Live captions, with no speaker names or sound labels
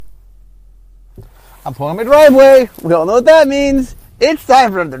I'm pulling my driveway. We all know what that means. It's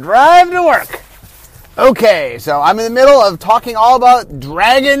time for the drive to work. Okay, so I'm in the middle of talking all about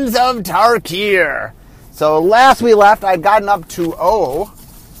Dragons of Tarkir. So last we left, I'd gotten up to O.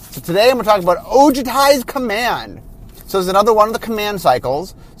 So today I'm going to talk about Ojutai's command. So it's another one of the command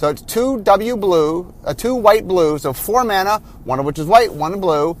cycles. So it's 2 white blue, so 4 mana, one of which is white, one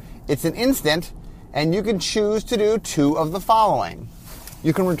blue. It's an instant, and you can choose to do 2 of the following.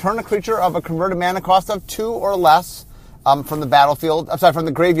 You can return a creature of a converted mana cost of 2 or less from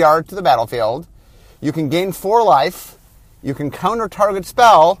the graveyard to the battlefield. You can gain 4 life. You can counter target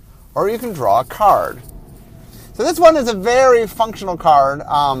spell, or you can draw a card. So this one is a very functional card.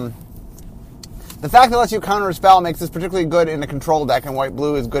 The fact that it lets you counter a spell makes this particularly good in a control deck, and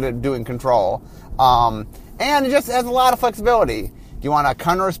white-blue is good at doing control. And it just has a lot of flexibility. Do you want to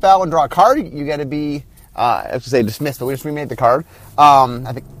counter a spell and draw a card? You got to be, I have to say dismissed, but we just remade the card.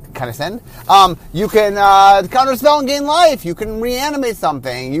 I think kind of send. You can counter a spell and gain life. You can reanimate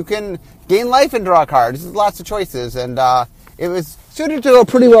something. You can gain life and draw a card. There's lots of choices, and it was suited to go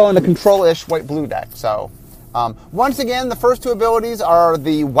pretty well in a control-ish white-blue deck. So once again, the first 2 abilities are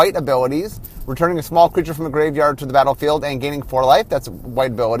the white abilities. Returning a small creature from the graveyard to the battlefield and gaining 4 life, that's a white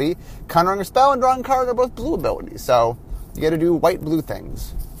ability. Countering a spell and drawing a card are both blue abilities. So you got to do white-blue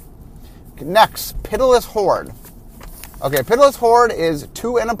things. Next, Pitiless Horde. Okay, Pitiless Horde is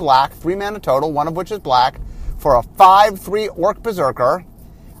 2 and a black, 3 mana total, one of which is black, for a 5/3 Orc Berserker.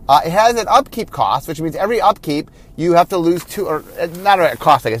 It has an upkeep cost, which means every upkeep you have to lose 2, or not a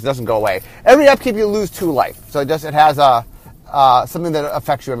cost, I guess, it doesn't go away. Every upkeep you lose 2 life. So it has something that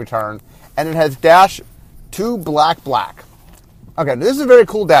affects you every turn. And it has dash 2 black. Okay, this is a very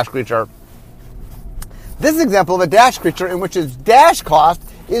cool dash creature. This is an example of a dash creature in which its dash cost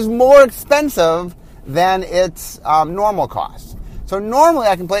is more expensive than its normal cost. So normally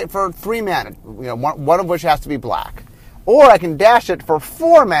I can play it for 3 mana, one of which has to be black. Or I can dash it for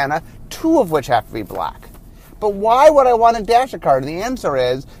 4 mana, 2 of which have to be black. But why would I want to dash a card? And the answer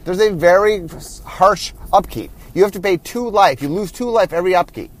is there's a very harsh upkeep. You have to pay 2 life. You lose 2 life every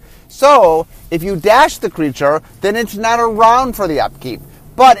upkeep. So, if you dash the creature, then it's not around for the upkeep.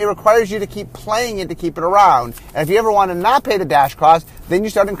 But it requires you to keep playing it to keep it around. And if you ever want to not pay the dash cost, then you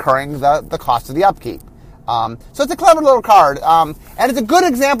start incurring the cost of the upkeep. So it's a clever little card. And it's a good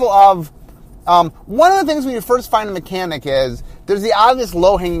example of one of the things when you first find a mechanic is there's the obvious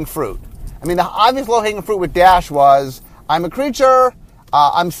low-hanging fruit. I mean, the obvious low-hanging fruit with dash was I'm a creature,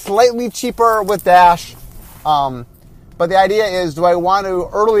 I'm slightly cheaper with dash, but the idea is, do I want to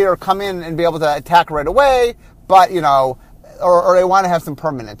earlier come in and be able to attack right away, but, or I want to have some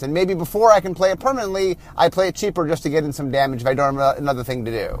permanence. And maybe before I can play it permanently, I play it cheaper just to get in some damage if I don't have another thing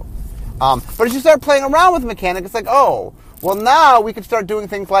to do. But as you start playing around with the mechanic, it's like, oh, well now we can start doing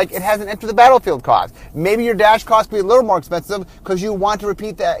things like it has an enter the battlefield cost. Maybe your dash cost could be a little more expensive because you want to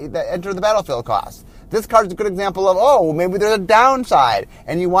repeat the enter the battlefield cost. This card is a good example of, well, maybe there's a downside,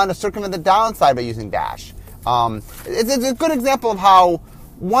 and you want to circumvent the downside by using dash. It's a good example of how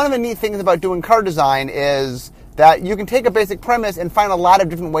one of the neat things about doing card design is that you can take a basic premise and find a lot of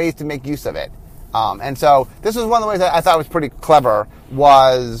different ways to make use of it. And so this was one of the ways that I thought was pretty clever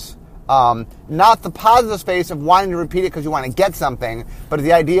was not the positive space of wanting to repeat it because you want to get something, but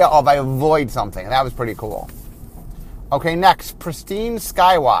the idea of I avoid something. And that was pretty cool. Okay, next, Pristine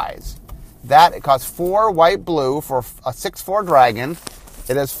Skywise. It costs 4 white-blue for a 6/4 dragon.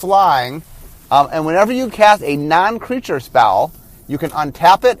 It is flying. And whenever you cast a non-creature spell, you can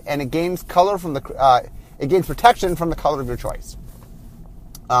untap it, and it gains it gains protection from the color of your choice.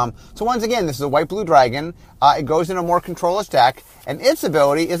 So once again, this is a white-blue dragon. It goes in a more control-ish deck, and its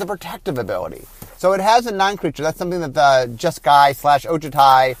ability is a protective ability. So it has a non-creature. That's something that the Jeskai /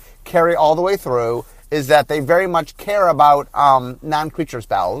 Ojutai carry all the way through, is that they very much care about non-creature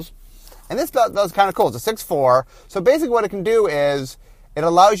spells. And this spell is kind of cool. It's a 6/4. So basically what it can do is it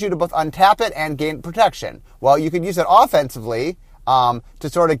allows you to both untap it and gain protection. Well, you could use it offensively to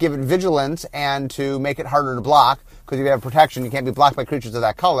sort of give it vigilance and to make it harder to block, because if you have protection, you can't be blocked by creatures of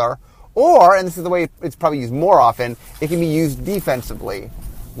that color. Or, and this is the way it's probably used more often, it can be used defensively,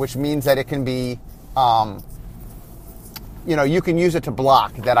 which means that it can be, you can use it to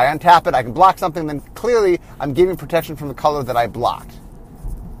block. That I untap it, I can block something, then clearly I'm giving protection from the color that I blocked.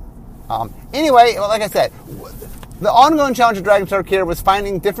 Anyway, like I said, the ongoing challenge of Dragons of Tarkir was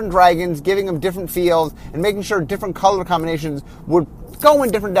finding different dragons, giving them different feels, and making sure different color combinations would go in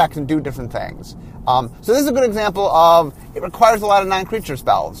different decks and do different things. So this is a good example of, it requires a lot of non-creature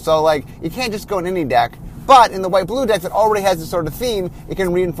spells. So, you can't just go in any deck, but in the white-blue decks that already has this sort of theme, it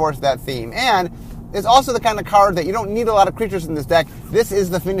can reinforce that theme. And is also the kind of card that you don't need a lot of creatures in this deck. This is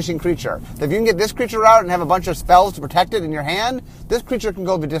the finishing creature. If you can get this creature out and have a bunch of spells to protect it in your hand, this creature can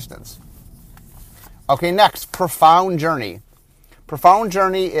go the distance. Okay, next, Profound Journey. Profound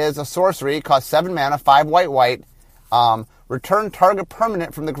Journey is a sorcery, costs 7 mana, 5 white. Return target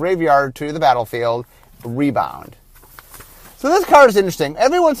permanent from the graveyard to the battlefield, rebound. So this card is interesting.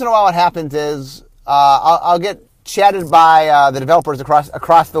 Every once in a while what happens is I'll get chatted by the developers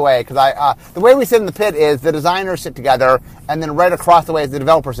across the way, because the way we sit in the pit is the designers sit together, and then right across the way is the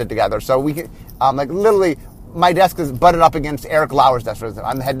developers sit together. So we can, like literally, my desk is butted up against Eric Lauer's desk.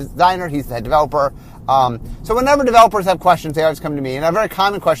 I'm the head designer, he's the head developer. So whenever developers have questions, they always come to me, and a very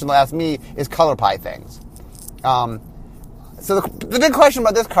common question they'll ask me is color pie things. So the big question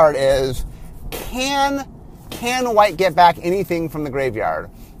about this card is, can white get back anything from the graveyard?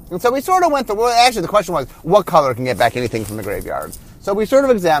 And so we sort of went through, well, actually the question was, what color can get back anything from the graveyard? So we sort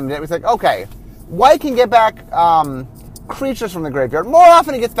of examined it. It was like, okay, white can get back creatures from the graveyard. More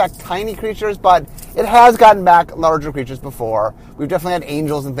often it gets back tiny creatures, but it has gotten back larger creatures before. We've definitely had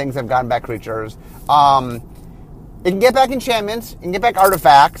angels and things that have gotten back creatures. It can get back enchantments. It can get back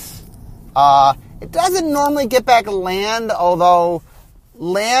artifacts. It doesn't normally get back land, although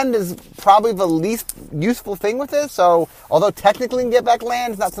land is probably the least useful thing with this. So, although technically you can get back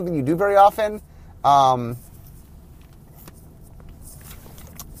land, it's not something you do very often. And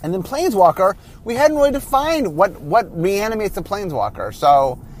then Planeswalker, we hadn't really defined what reanimates the Planeswalker.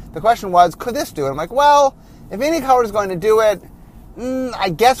 So the question was, could this do it? I'm like, well, if any color is going to do it, I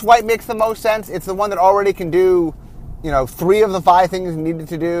guess white makes the most sense. It's the one that already can do, 3 of the 5 things it needed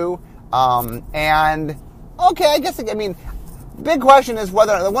to do. And okay, I guess, big question is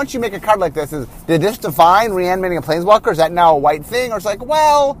whether, once you make a card like this, did this define reanimating a Planeswalker? Is that now a white thing? Or it's like,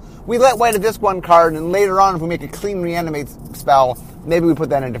 well, we let white at this one card, and later on, if we make a clean reanimate spell, maybe we put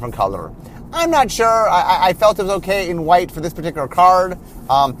that in a different color. I'm not sure. I felt it was okay in white for this particular card.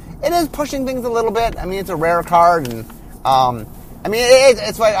 It is pushing things a little bit. It's a rare card, and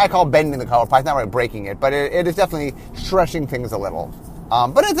it's what I call bending the color pie. It's not really breaking it, but it is definitely stretching things a little.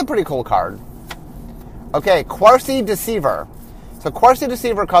 But it's a pretty cool card. Okay, Quarcy Deceiver. So Quarcy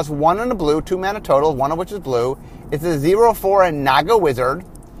Deceiver costs 1 and a blue, 2 mana total, 1 of which is blue. It's a 0/4 and Naga Wizard.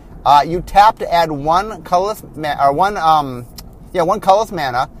 You tap to add 1 colorless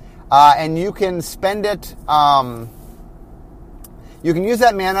mana, and you can spend it. You can use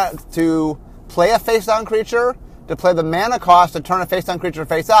that mana to play a face-down creature, to play the mana cost to turn a face-down creature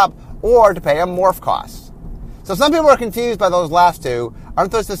face up, or to pay a morph cost. So some people are confused by those last two.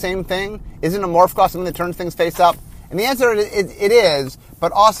 Aren't those the same thing? Isn't a morph cost something that turns things face up? And the answer is it is,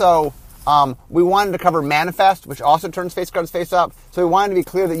 but also we wanted to cover Manifest, which also turns face cards face up. So we wanted to be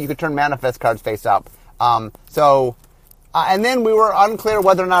clear that you could turn Manifest cards face up. And then we were unclear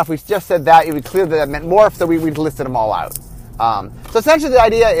whether or not if we just said that, it would be clear that meant morph, so we listed them all out. So essentially the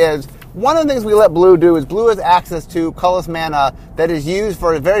idea is, one of the things we let blue do is blue has access to colorless mana that is used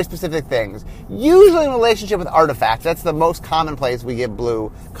for very specific things. Usually in relationship with artifacts. That's the most common place we give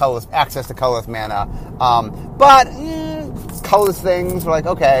blue access to colorless mana. But colorless things, we're like,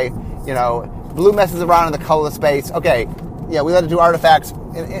 okay, blue messes around in the colorless space. Okay, we let it do artifacts.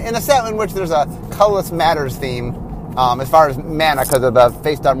 In a set in which there's a colorless matters theme, as far as mana, because of the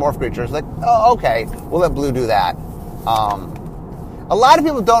face-down morph creatures, like, oh, okay, we'll let blue do that. A lot of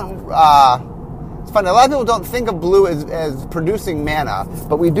people don't. It's funny. A lot of people don't think of blue as producing mana,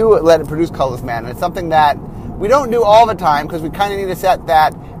 but we do let it produce colorless mana. It's something that we don't do all the time because we kind of need a set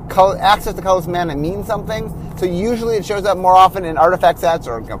that access to colorless mana means something. So usually it shows up more often in artifact sets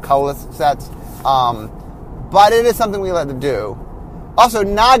or colorless sets. But it is something we let it do. Also,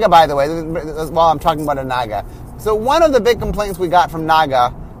 Naga, by the way, while I'm talking about a Naga. So one of the big complaints we got from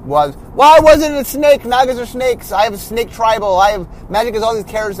Naga was, why wasn't it a snake? Nagas are snakes. I have a snake tribal. Magic has all these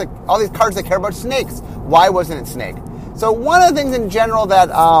cards that care about snakes. Why wasn't it snake? So one of the things in general that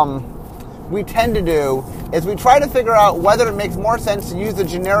we tend to do is we try to figure out whether it makes more sense to use the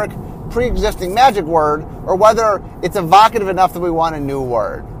generic pre-existing magic word or whether it's evocative enough that we want a new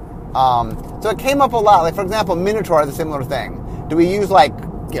word. So it came up a lot. Like, for example, Minotaur is a similar thing. Do we use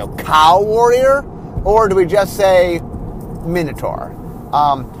cow warrior, or do we just say Minotaur?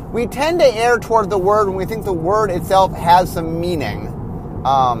 We tend to err toward the word when we think the word itself has some meaning.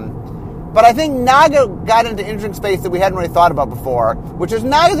 But I think Naga got into interesting space that we hadn't really thought about before, which is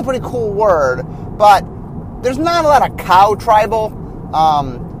Naga is a pretty cool word, but there's not a lot of cow tribal.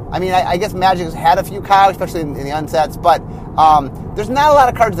 I guess Magic has had a few cows, especially in the unsets, but there's not a lot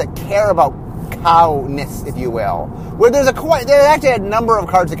of cards that care about cowness, if you will. Where there actually a number of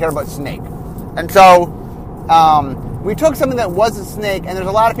cards that care about snake. And so we took something that was a snake, and there's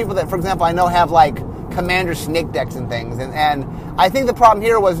a lot of people that, for example, I know have like Commander Snake decks and things, and I think the problem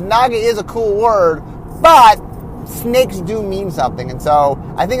here was Naga is a cool word, but snakes do mean something, and so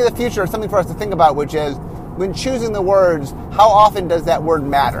I think in the future something for us to think about, which is when choosing the words, how often does that word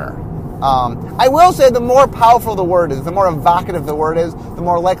matter? I will say the more powerful the word is, the more evocative the word is, the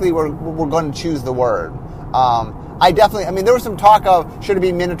more likely we're going to choose the word. There was some talk of should it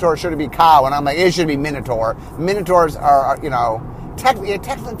be Minotaur, should it be cow, and I'm like, it should be Minotaur. Minotaurs are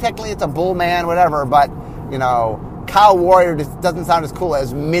technically it's a bull man, whatever, but, cow warrior just doesn't sound as cool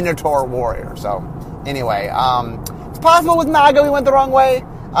as Minotaur warrior. So, anyway, it's possible with Naga we went the wrong way.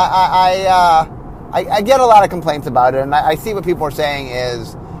 I get a lot of complaints about it, and I see what people are saying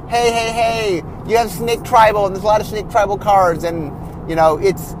is, hey, you have Snake Tribal, and there's a lot of Snake Tribal cards, and,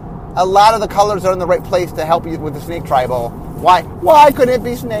 it's a lot of the colors are in the right place to help you with the Snake Tribal. Why couldn't it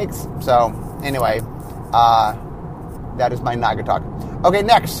be snakes? So, anyway, that is my Naga talk. Okay,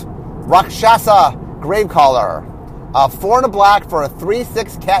 next, Rakshasa Gravecaller. 4 and a black for a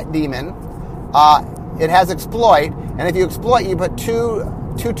 3/6 cat demon. It has exploit, and if you exploit, you put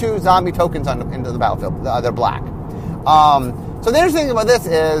 2/2 zombie tokens into the battlefield. They're black. So the interesting thing about this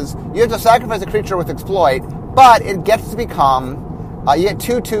is you have to sacrifice a creature with exploit, but it gets to become, you get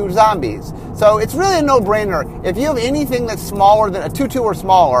 2/2 zombies. So it's really a no-brainer. If you have anything that's smaller than a 2/2 or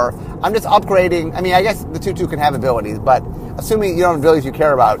smaller, I'm just upgrading. I mean, I guess the 2/2 can have abilities, but assuming you don't have abilities you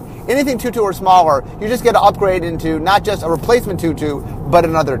care about, anything 2/2 or smaller, you just get to upgrade into not just a replacement 2/2, but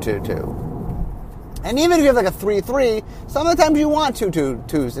another 2/2. And even if you have like a 3/3, some of the times you want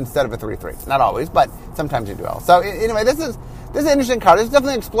 2/2s instead of a 3/3. Not always, but sometimes you do. So anyway, this is an interesting card. This is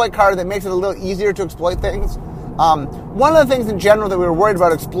definitely an exploit card that makes it a little easier to exploit things. One of the things in general that we were worried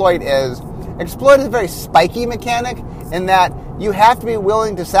about exploit is a very spiky mechanic in that you have to be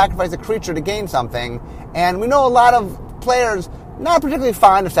willing to sacrifice a creature to gain something. And we know a lot of players not particularly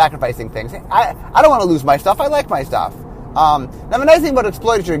fond of sacrificing things. I don't want to lose my stuff. I like my stuff. Now, the nice thing about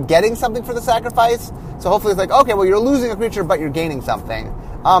exploit is you're getting something for the sacrifice. So hopefully it's like, okay, well, you're losing a creature, but you're gaining something.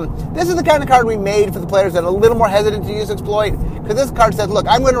 This is the kind of card we made for the players that are a little more hesitant to use exploit, because this card says, look,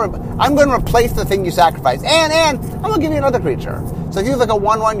 I'm going to replace the thing you sacrifice, and I'm going to give you another creature. So if you have like a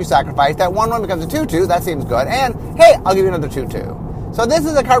 1/1 you sacrifice, that 1/1 becomes a 2/2, that seems good, and hey, I'll give you another 2/2. So this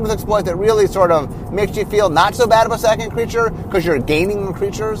is a card with exploit that really sort of makes you feel not so bad about second creature, because you're gaining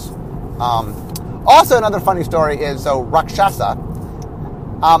creatures. Also, another funny story is, so Rakshasa,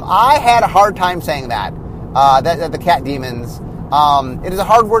 I had a hard time saying that the cat demons. It is a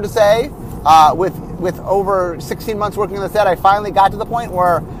hard word to say. With over 16 months working on the set, I finally got to the point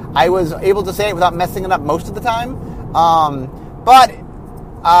where I was able to say it without messing it up most of the time. And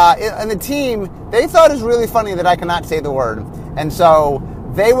the team, they thought it was really funny that I cannot say the word. And so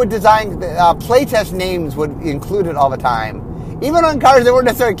they would design, playtest names would include it all the time. Even on cards that weren't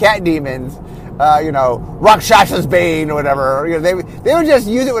necessarily cat demons. Rakshasa's Bane or whatever. They would just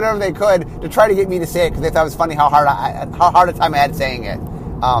use it whenever they could to try to get me to say it because they thought it was funny how hard a time I had saying it.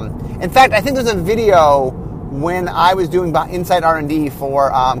 In fact, I think there's a video when I was doing inside R&D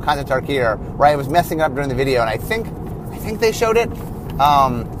for Khans of Tarkir where I was messing it up during the video, and I think they showed it.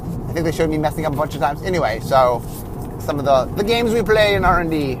 I think they showed me messing up a bunch of times. Anyway, so some of the games we play in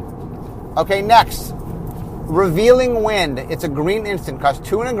R&D. Okay, next. Revealing Wind. It's a green instant. Costs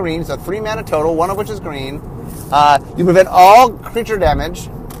 2 and a green, so 3 mana total, one of which is green. You prevent all creature damage,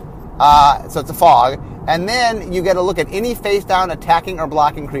 so it's a fog. And then you get a look at any face-down attacking or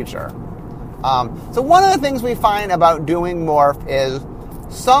blocking creature. So one of the things we find about doing Morph is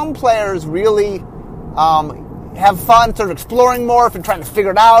some players really have fun sort of exploring Morph and trying to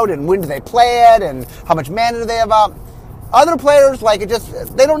figure it out, and when do they play it, and how much mana do they have up. Other players, like,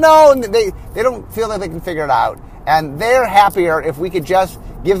 they don't know, and they don't feel that they can figure it out. And they're happier if we could just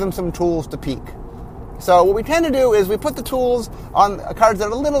give them some tools to peek. So what we tend to do is we put the tools on cards that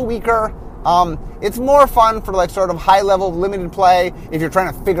are a little weaker. It's more fun for, like, sort of high-level limited play if you're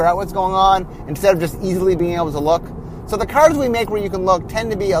trying to figure out what's going on instead of just easily being able to look. So the cards we make where you can look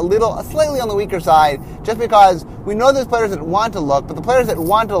tend to be slightly on the weaker side just because we know there's players that want to look, but the players that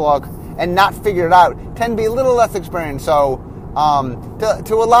want to look and not figure it out tend to be a little less experienced. So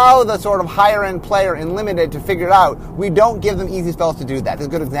to allow the sort of higher end player in limited to figure it out, we don't give them easy spells to do that. There's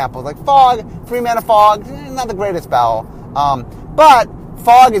good examples like Fog, 3 mana Fog, not the greatest spell. But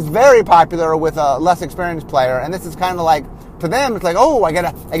Fog is very popular with a less experienced player, and this is kind of like, to them, it's like, oh, I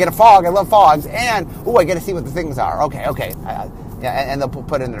get a Fog, I love Fogs, and oh, I get to see what the things are. Okay, and they'll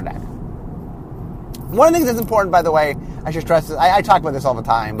put it in their deck. One of the things that's important, by the way, I should stress this, I talk about this all the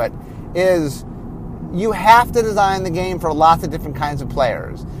time, but is you have to design the game for lots of different kinds of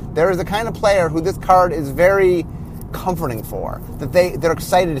players. There is a kind of player who this card is very comforting for. That they're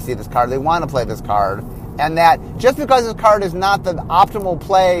excited to see this card. They want to play this card. And that just because this card is not the optimal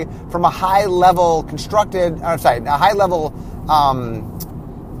play from a high-level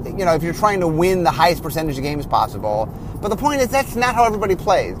if you're trying to win the highest percentage of games possible. But the point is that's not how everybody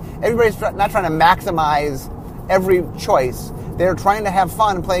plays. Everybody's not trying to maximize every choice. They're trying to have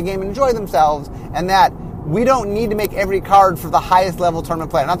fun and play a game and enjoy themselves, and that we don't need to make every card for the highest level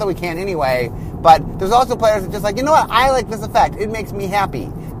tournament player. Not that we can anyway, but there's also players that just like, you know what, I like this effect. It makes me happy.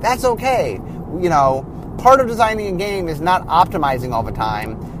 That's okay. Part of designing a game is not optimizing all the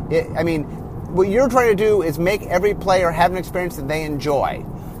time. What you're trying to do is make every player have an experience that they enjoy.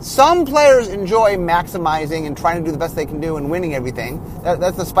 Some players enjoy maximizing and trying to do the best they can do and winning everything.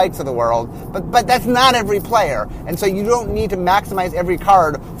 That's the Spikes of the world. But that's not every player. And so you don't need to maximize every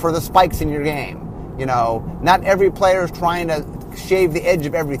card for the Spikes in your game. Not every player is trying to shave the edge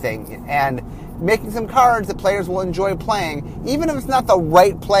of everything. And making some cards that players will enjoy playing, even if it's not the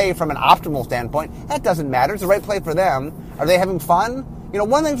right play from an optimal standpoint, that doesn't matter. It's the right play for them. Are they having fun?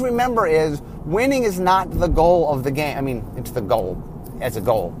 One thing to remember is winning is not the goal of the game. It's the goal. As a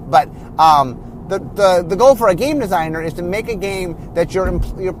goal. But the goal for a game designer is to make a game that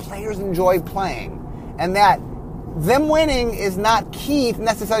your players enjoy playing. And that them winning is not key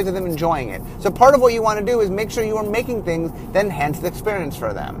necessarily to them enjoying it. So part of what you want to do is make sure you are making things that enhance the experience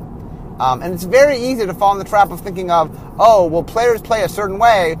for them. And it's very easy to fall in the trap of thinking of, players play a certain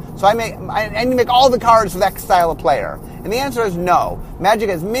way, so I need to make all the cards for that style of player. And the answer is no. Magic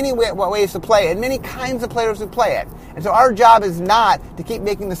has many ways to play it, and many kinds of players who play it. And so our job is not to keep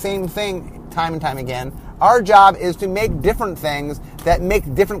making the same thing time and time again. Our job is to make different things that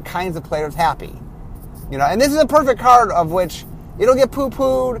make different kinds of players happy. And this is a perfect card of which it'll get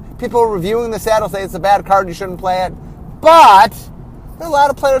poo-pooed. People reviewing the set will say it's a bad card, you shouldn't play it. But there are a lot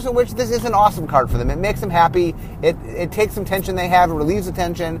of players in which this is an awesome card for them. It makes them happy. It takes some tension they have, it relieves the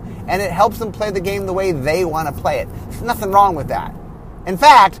tension, and it helps them play the game the way they want to play it. There's nothing wrong with that. In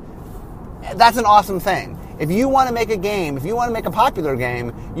fact, that's an awesome thing. If you want to make a game, if you want to make a popular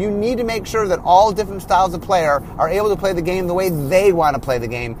game, you need to make sure that all different styles of player are able to play the game the way they want to play the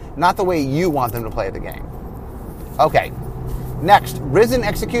game, not the way you want them to play the game. Okay, next, Risen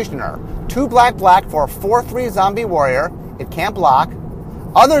Executioner. 2 black for a 4/3 zombie warrior. It can't block.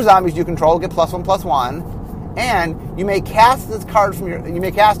 Other zombies you control get +1/+1. And you may cast this card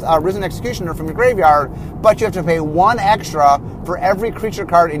Risen Executioner from your graveyard, but you have to pay 1 extra for every creature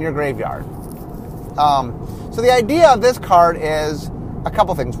card in your graveyard. So the idea of this card is a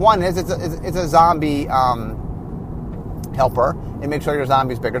couple things. One is it's a zombie helper. It makes sure your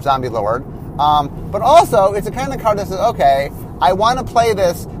zombie's bigger, zombie lowered. But also, it's a kind of card that says, okay, I want to play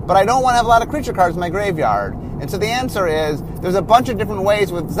this, but I don't want to have a lot of creature cards in my graveyard. And so the answer is, there's a bunch of different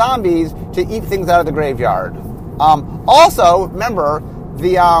ways with zombies to eat things out of the graveyard. Also, remember,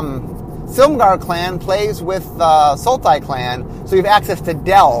 the Silumgar clan plays with the Sultai clan, so you have access to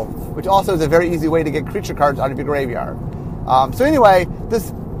Delve, which also is a very easy way to get creature cards out of your graveyard. So anyway,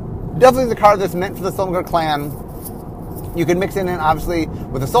 this definitely is a card that's meant for the Silumgar clan. You can mix it in, obviously,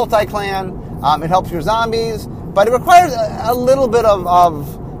 with the Sultai clan. It helps your zombies, but it requires a little bit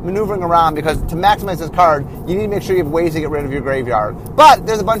of maneuvering around, because to maximize this card, you need to make sure you have ways to get rid of your graveyard. But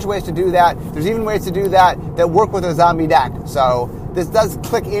there's a bunch of ways to do that. There's even ways to do that work with a zombie deck. So this does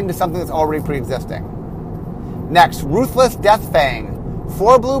click into something that's already pre-existing. Next, Ruthless Deathfang.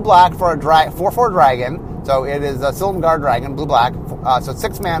 4 blue-black for a 4/4 dragon. So it is a Silumgar dragon, blue-black. So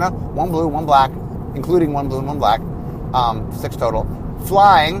 6 mana, 1 blue, 1 black, including 1 blue and 1 black. 6 total.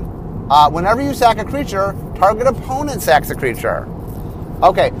 Flying. Whenever you sack a creature, target opponent sacks a creature.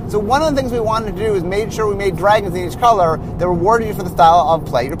 Okay, so one of the things we wanted to do is make sure we made dragons in each color that rewarded you for the style of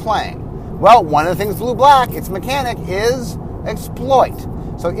play you're playing. Well, one of the things blue-black, its mechanic is exploit.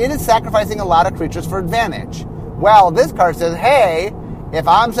 So it is sacrificing a lot of creatures for advantage. Well, this card says, hey, if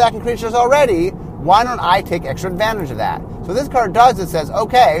I'm sacking creatures already, why don't I take extra advantage of that? So this card does, it says,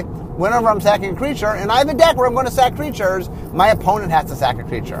 okay, whenever I'm sacking a creature, and I have a deck where I'm going to sack creatures, my opponent has to sack a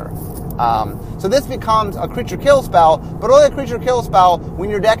creature. So this becomes a creature kill spell, but only a creature kill spell when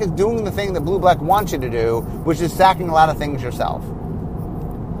your deck is doing the thing that blue-black wants you to do, which is sacking a lot of things yourself.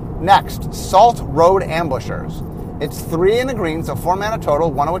 Next, Salt Road Ambushers. It's 3 and a green, so 4 mana total,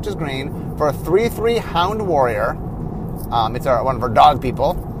 1 of which is green, for a 3/3 Hound Warrior. It's one of our dog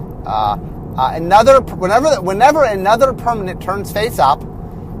people. Whenever another permanent turns face up,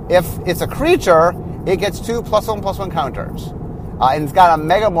 if it's a creature, it gets 2 +1/+1 counters. And it's got a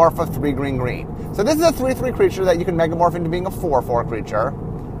Megamorph of 3 green. So this is a 3/3 creature that you can Megamorph into being a 4/4 creature.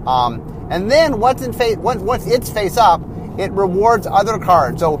 And then once its face up, it rewards other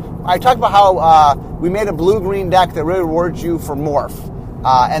cards. So I talked about how we made a blue-green deck that really rewards you for morph.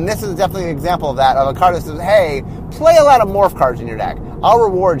 And this is definitely an example of that, of a card that says, hey, play a lot of morph cards in your deck. I'll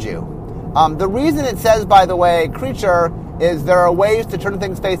reward you. The reason it says, by the way, creature, is there are ways to turn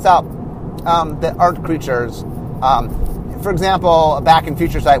things face up that aren't creatures. For example, back in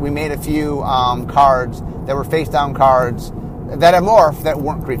Future Sight, we made a few cards that were face-down cards that have morph that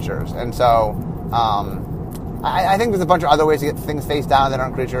weren't creatures. And so I think there's a bunch of other ways to get things face down that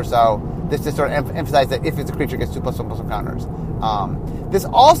aren't creatures, so this just sort of emphasizes that if it's a creature, it gets 2+1/+1 counters. This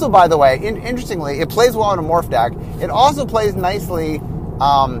also, by the way, interestingly, it plays well in a morph deck. It also plays nicely.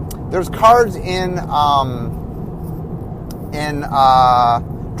 There's cards in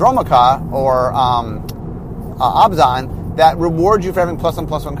Dromoka or Abzan that reward you for having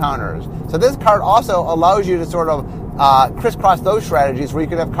 +1/+1 counters. So this card also allows you to sort of crisscross those strategies where you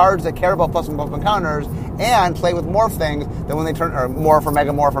could have cards that care about +1/+1 counters and play with morph things that when they turn, or morph or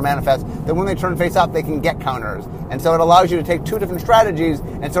megamorph or manifest, that when they turn face up, they can get counters. And so it allows you to take two different strategies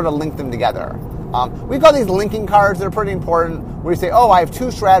and sort of link them together. We call these linking cards. They're pretty important, where you say, oh, I have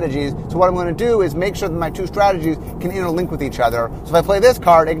two strategies, so what I'm going to do is make sure that my two strategies can interlink with each other. So if I play this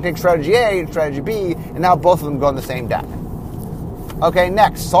card, I can take strategy A and strategy B, and now both of them go in the same deck. Okay,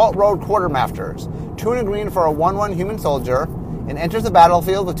 next, Salt Road Quartermafters. 2 and a green for a 1/1 human soldier. It enters the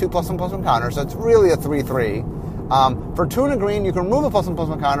battlefield with 2+1/+1 counters, so it's really a 3/3. For 2 and a green, you can remove a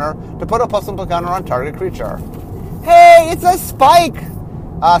 +1/+1 counter to put a +1/+1 counter on target creature. Hey, it's a spike!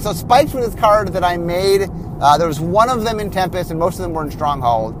 So spikes were this card that I made. There was one of them in Tempest, and most of them were in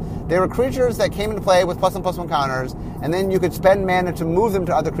Stronghold. They were creatures that came into play with +1/+1 counters, and then you could spend mana to move them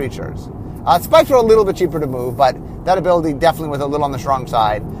to other creatures. Spikes were a little bit cheaper to move, but that ability definitely was a little on the strong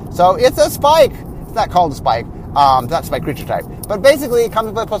side. So it's a spike. It's not called a spike. It's not spike creature type. But basically, it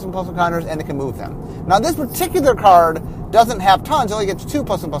comes with +1/+1 counters, and it can move them. Now, this particular card doesn't have tons. It only gets 2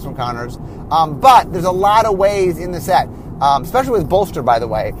 +1/+1 counters. But there's a lot of ways in the set, especially with Bolster, by the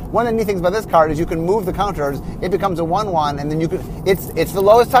way. One of the neat things about this card is you can move the counters. It becomes a 1/1, and then you can. It's the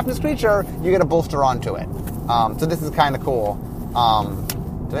lowest toughness creature. You get a Bolster onto it. So this is kind of cool.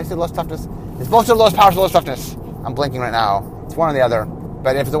 Did I say lowest toughness? It's Bolster, lowest power, lowest toughness. I'm blinking right now. It's one or the other.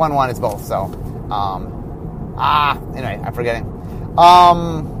 But if it's a 1/1, it's both. So, anyway, I'm forgetting.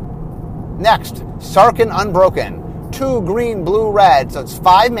 Next, Sarkhan Unbroken. 2 green, blue, red. So it's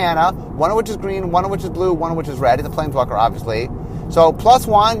 5 mana, one of which is green, one of which is blue, one of which is red. It's a Planeswalker, obviously. So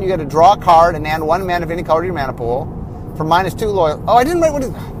 +1, you get to draw a card and add 1 mana of any color to your mana pool. For -2 loyal. Oh, I didn't write what it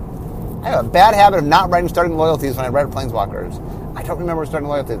is. I have a bad habit of not writing starting loyalties when I write Planeswalkers. I don't remember starting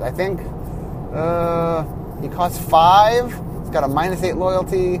loyalties. I think he costs 5. He's got a -8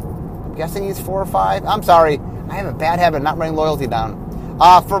 loyalty. I'm guessing he's 4 or 5. I'm sorry. I have a bad habit of not writing loyalty down.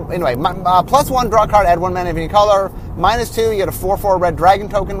 +1, draw a card, add 1 mana of any color. -2, you get a 4/4 red dragon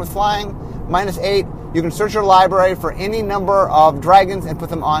token with flying. -8, you can search your library for any number of dragons and put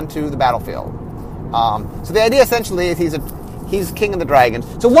them onto the battlefield. So the idea essentially is he's king of the dragons.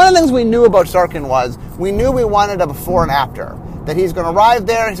 So one of the things we knew about Sarkhan was we knew we wanted a before and after. That he's going to arrive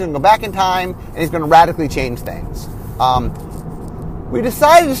there, he's going to go back in time, and he's going to radically change things. We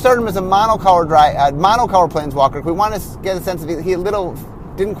decided to start him as a monocolor planeswalker because we wanted to get a sense of he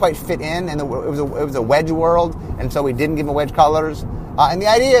didn't quite fit in, and it was a wedge world, and so we didn't give him wedge colors. And the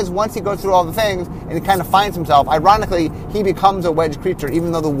idea is once he goes through all the things and he kind of finds himself, ironically, he becomes a wedge creature,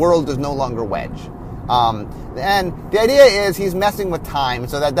 even though the world is no longer wedge. And the idea is he's messing with time,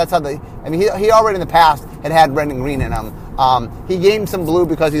 so that's how he already in the past had red and green in him. He gained some blue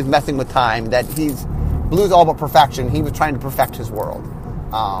because he's messing with time. Blue's all about perfection. He was trying to perfect his world.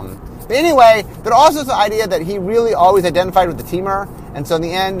 But anyway, there's also the idea that he really always identified with the Temur, and so in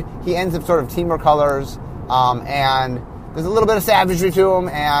the end, he ends up sort of Temur colors, and there's a little bit of savagery to him,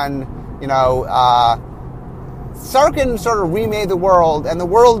 and, Sarkhan sort of remade the world, and the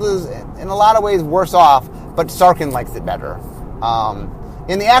world is, in a lot of ways, worse off, but Sarkhan likes it better.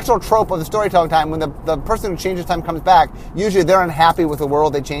 In the actual trope of the storytelling time, when the person who changes time comes back, usually they're unhappy with the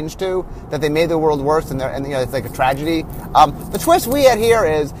world they changed to, that they made the world worse, and it's like a tragedy. The twist we had here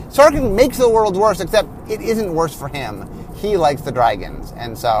is Sarkhan makes the world worse, except it isn't worse for him. He likes the dragons,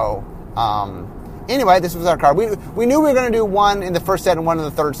 and so anyway, this was our card. We knew we were going to do one in the first set and one in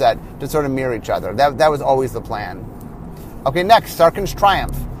the third set to sort of mirror each other. That was always the plan. Okay, next, Sarkhan's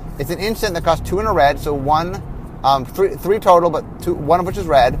Triumph. It's an instant that costs 2 and a red, so 3 total, but 1 of which is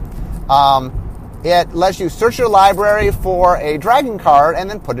red. It lets you search your library for a dragon card and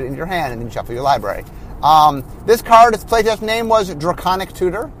then put it in your hand and then shuffle your library. This card, its playtest name was Draconic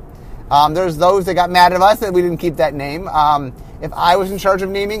Tutor. There's those that got mad at us that we didn't keep that name. If I was in charge of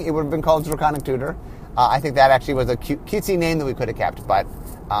naming, it would have been called Draconic Tutor. I think that actually was a cutesy name that we could have kept, but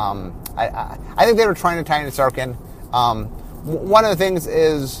I think they were trying to tie into Sarkhan. One of the things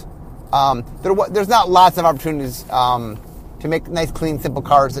is there's not lots of opportunities to make nice, clean, simple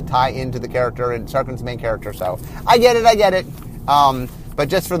cards that tie into the character and Sarkhan's main character. So I get it. But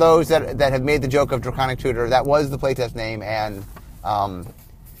just for those that have made the joke of Draconic Tutor, that was the playtest name, and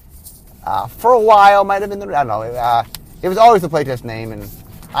for a while might have been I don't know. It was always the playtest name, and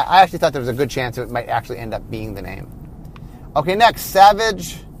I actually thought there was a good chance it might actually end up being the name. Okay, next,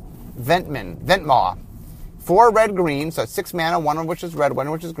 Savage Ventmaw. 4 red-green, so 6 mana, one of which is red, one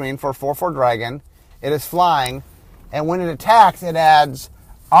of which is green, for a 4/4 dragon. It is flying, and when it attacks, it adds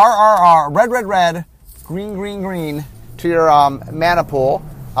RRR, red, green, to your mana pool,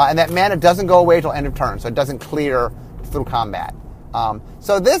 and that mana doesn't go away until end of turn, so it doesn't clear through combat.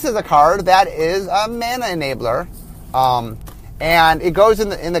 So this is a card that is a mana enabler, and it goes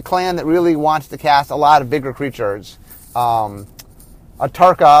in the clan that really wants to cast a lot of bigger creatures.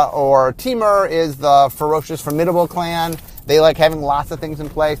 Atarka or Temur is the ferocious, formidable clan. They like having lots of things in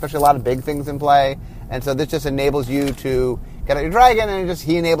play, especially a lot of big things in play. And so this just enables you to get out your dragon, and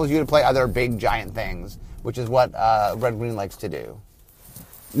he enables you to play other big, giant things, which is what Red-Green likes to do.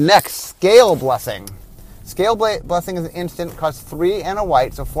 Next, Scale Blessing. Scale Blessing is an instant, costs 3 and a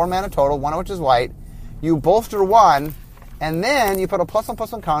white, so 4 mana total, one of which is white. You bolster 1, and then you put a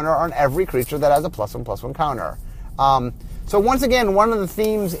 +1/+1 counter on every creature that has a +1/+1 counter. So once again, one of the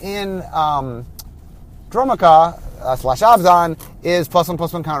themes in Dromoka / Abzan is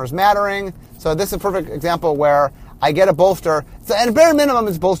 +1/+1 counters mattering. So this is a perfect example where I get a bolster. So, and bare minimum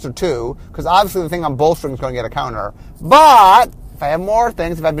is bolster 2, because obviously the thing I'm bolstering is going to get a counter. But if I have more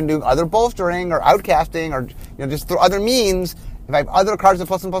things, if I've been doing other bolstering or outcasting or just through other means, if I have other cards with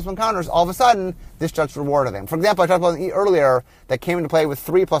 +1/+1 counters, all of a sudden this starts rewarding them. For example, I talked about an earlier that came into play with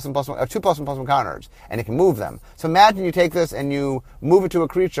 2 +1/+1 counters, and it can move them. So imagine you take this and you move it to a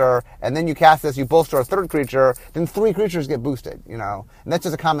creature, and then you cast this, you bolster a third creature, then 3 creatures get boosted, and that's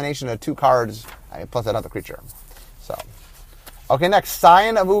just a combination of 2 cards plus that other creature. So, okay, next,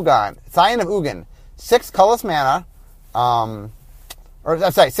 Scion of Ugin, 6 colorless mana,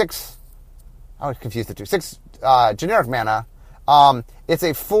 6. I was confused the two. 6 generic mana. It's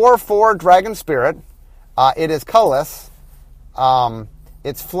a 4/4 Dragon Spirit. It is colorless.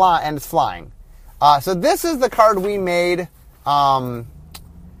 It's flying. So this is the card we made to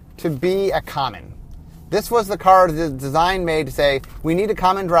be a common. This was the card the design made to say, we need a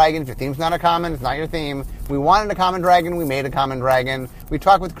common dragon. If your theme's not a common, it's not your theme. We wanted a common dragon, we made a common dragon. We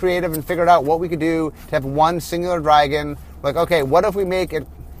talked with creative and figured out what we could do to have one singular dragon. Like, okay, what if we make it...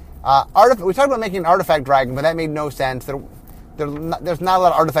 we talked about making an artifact dragon, but that made no sense. There's not a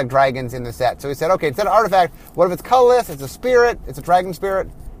lot of artifact dragons in the set. So we said, okay, instead of artifact, what if it's colorless, it's a spirit, it's a dragon spirit?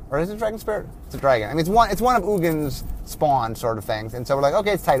 Or is it a dragon spirit? It's a dragon. I mean, it's one of Ugin's spawn sort of things. And so we're like,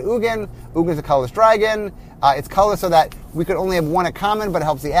 okay, it's tied to Ugin. Ugin's a colorless dragon. It's colorless so that we could only have one at common, but it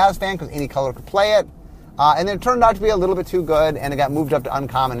helps the Azfan because any color could play it. And then it turned out to be a little bit too good, and it got moved up to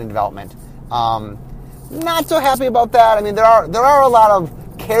uncommon in development. Not so happy about that. I mean, there are a lot of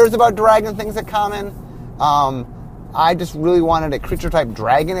cares about dragon things at common. I just really wanted a creature-type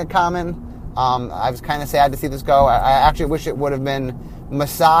dragon at common. I was kind of sad to see this go. I actually wish it would have been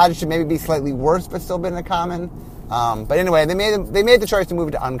massaged to maybe be slightly worse, but still been a common. But anyway, they made the choice to move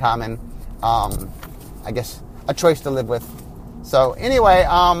it to uncommon. I guess a choice to live with. So anyway,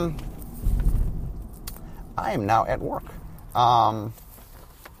 I am now at work.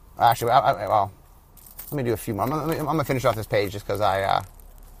 Actually, well, let me do a few more. I'm gonna finish off this page just because I'm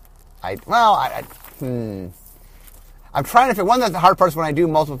trying to figure. One of the hard parts when I do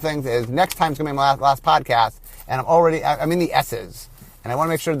multiple things is next time's gonna be my last podcast, and I'm in the S's, and I want to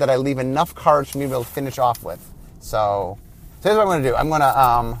make sure that I leave enough cards for me to be able to finish off with. So here's what I'm gonna do. I'm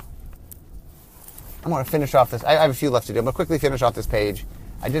gonna finish off this. I have a few left to do. I'm gonna quickly finish off this page.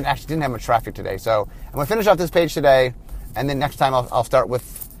 I didn't have much traffic today, so I'm gonna finish off this page today, and then next time I'll start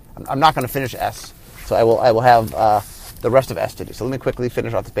with. I'm not gonna finish S, so I will have the rest of S to do. So let me quickly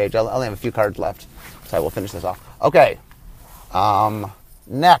finish off this page. I only have a few cards left. So I will finish this off. Okay.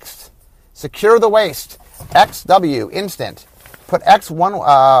 Next. Secure the Waste. XW. Instant. Put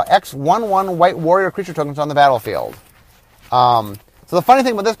X1/1 white warrior creature tokens on the battlefield. So the funny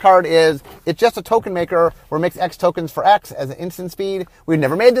thing about this card is it's just a token maker where it makes X tokens for X as an instant speed. We've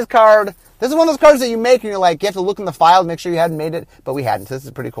never made this card. This is one of those cards that you make and you're like, you have to look in the file to make sure you hadn't made it, but we hadn't. So this is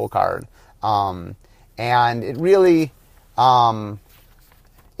a pretty cool card. And it really...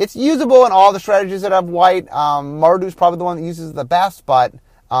 it's usable in all the strategies that have white. Mardu's probably the one that uses it the best, but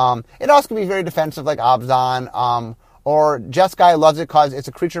it also can be very defensive like Abzan, or Jeskai loves it because it's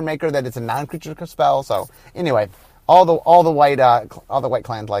a creature maker that it's a non-creature spell. So anyway, all the white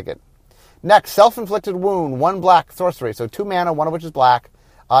clans like it. Next, Self-Inflicted Wound, 1 black sorcery, so 2 mana, 1 of which is black.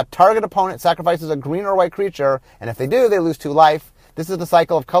 Target opponent sacrifices a green or white creature, and if they do, they lose 2 life. This is the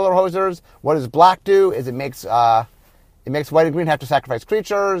cycle of color hosers. What does black do? Is it makes white and green have to sacrifice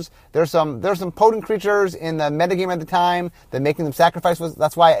creatures. There's some potent creatures in the metagame at the time that making them sacrifice was.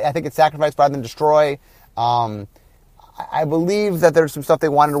 That's why I think it's sacrifice rather than destroy. I believe that there's some stuff they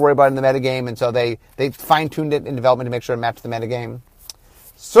wanted to worry about in the metagame, and so they fine-tuned it in development to make sure it matched the metagame.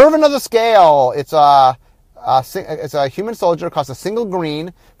 Servant of the Scale. It's a human soldier, costs a single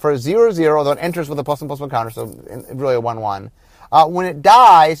green for a 0/0, though it enters with a +1/+1 counter, so really a 1/1. When it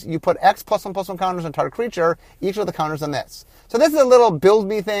dies, you put X +1/+1 counters on target creature, each of the counters on this. So this is a little build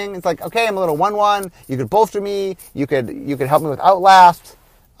me thing. It's like, okay, I'm a little 1/1. You could bolster me. You could help me with Outlast.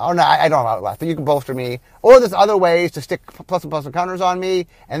 Oh no, I don't have Outlast, but you can bolster me. Or there's other ways to stick +1/+1 counters on me,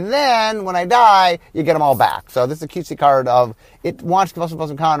 and then when I die, you get them all back. So this is a cutesy card of it wants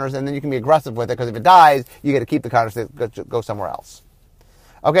 +1/+1 counters, and then you can be aggressive with it because if it dies, you get to keep the counters that go somewhere else.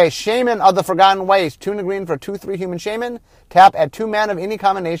 Okay, Shaman of the Forgotten Waste. 2 and a green for a 2/3 human shaman. Tap, add 2 mana of any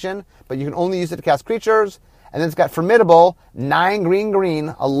combination, but you can only use it to cast creatures. And then it's got Formidable, 9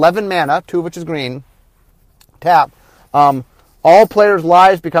 green, 11 mana, 2 of which is green. Tap. All players'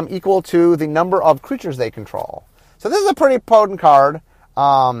 lives become equal to the number of creatures they control. So this is a pretty potent card.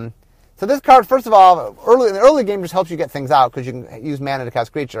 So this card, first of all, in the early game just helps you get things out because you can use mana to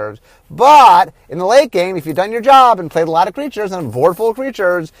cast creatures. But in the late game, if you've done your job and played a lot of creatures and a board full of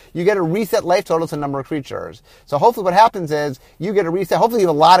creatures, you get a reset life total to the number of creatures. So hopefully what happens is you get a reset. Hopefully you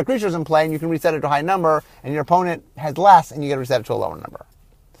have a lot of creatures in play and you can reset it to a high number, and your opponent has less and you get to reset it to a lower number.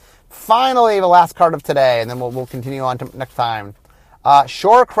 Finally, the last card of today, and then we'll continue on to next time.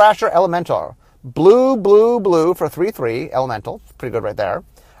 Shore Crasher Elemental. Blue for 3/3 Elemental. Pretty good right there.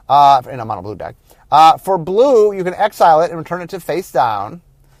 In a mono blue deck. For blue, you can exile it and return it to face down.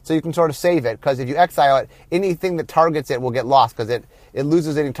 So you can sort of save it, because if you exile it, anything that targets it will get lost, because it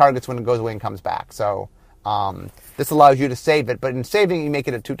loses any targets when it goes away and comes back. So this allows you to save it, but in saving, you make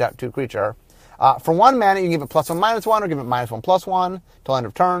it a 2/2 creature. For 1 mana, you can give it +1/-1, or give it -1/+1 till end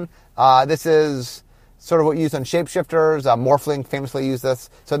of turn. This is sort of what you use on shapeshifters. Morphling famously use this,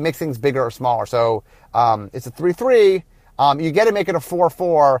 so it makes things bigger or smaller. So it's a 3/3. You get to make it a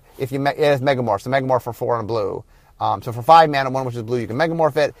 4/4 if it has Megamorph. So Megamorph for 4 and a blue. So for 5 mana, 1 which is blue, you can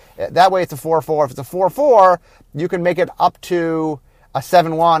Megamorph it. That way it's a 4/4. If it's a 4/4, you can make it up to a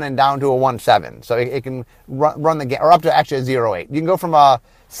 7/1 and down to a 1/7. So it can run the game, or up to actually a 0/8. You can go from a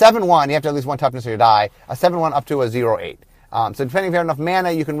 7/1, you have to have at least 1 toughness or you die, a 7/1 up to a 0/8. So depending if you have enough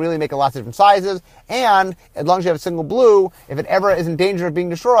mana, you can really make it lots of different sizes. And as long as you have a single blue, if it ever is in danger of being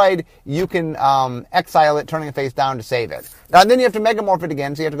destroyed, you can exile it, turning it face down to save it. Now, then you have to Megamorph it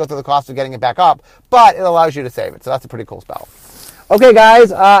again, so you have to go through the cost of getting it back up. But it allows you to save it, so that's a pretty cool spell. Okay,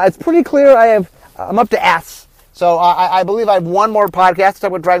 guys, it's pretty clear I'm up to S. So I believe I have one more podcast to talk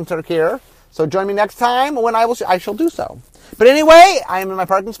about Dragons of Tarkir. So join me next time when I shall do so. But anyway, I am in my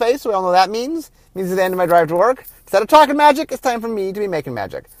parking space, so we all know what that means. It means it's the end of my drive to work. Instead of talking magic, it's time for me to be making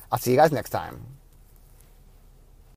magic. I'll see you guys next time.